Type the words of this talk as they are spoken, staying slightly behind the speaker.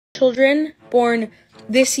children born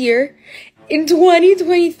this year in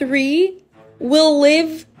 2023 will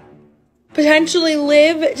potentially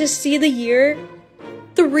live to see the year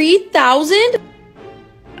 3000?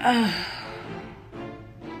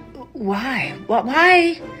 Why?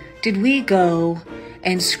 Why did we go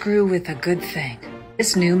and screw with a good thing?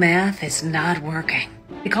 This new math is not working.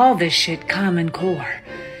 We call this shit Common Core.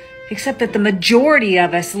 Except that the majority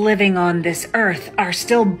of us living on this earth are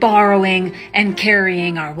still borrowing and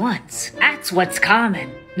carrying our wants. That's what's common.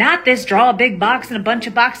 Not this draw a big box and a bunch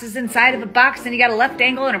of boxes inside of a box and you got a left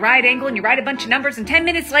angle and a right angle and you write a bunch of numbers and 10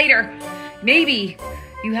 minutes later, maybe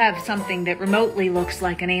you have something that remotely looks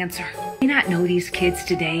like an answer. Do you not know these kids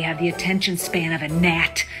today have the attention span of a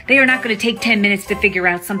gnat? They are not going to take 10 minutes to figure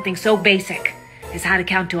out something so basic as how to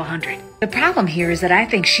count to 100. The problem here is that I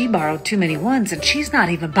think she borrowed too many ones and she's not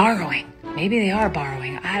even borrowing. Maybe they are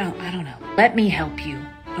borrowing. I don't know. Let me help you,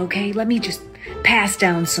 okay? Let me just pass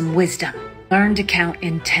down some wisdom. Learn to count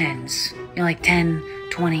in tens. You know, like 10,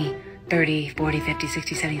 20, 30, 40, 50,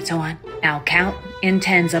 60, 70, and so on. Now count in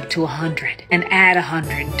tens up to 100 and add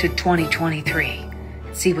 100 to 2023.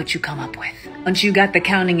 See what you come up with. Once you got the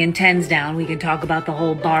counting in tens down, we can talk about the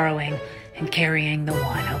whole borrowing and carrying the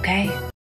one, okay?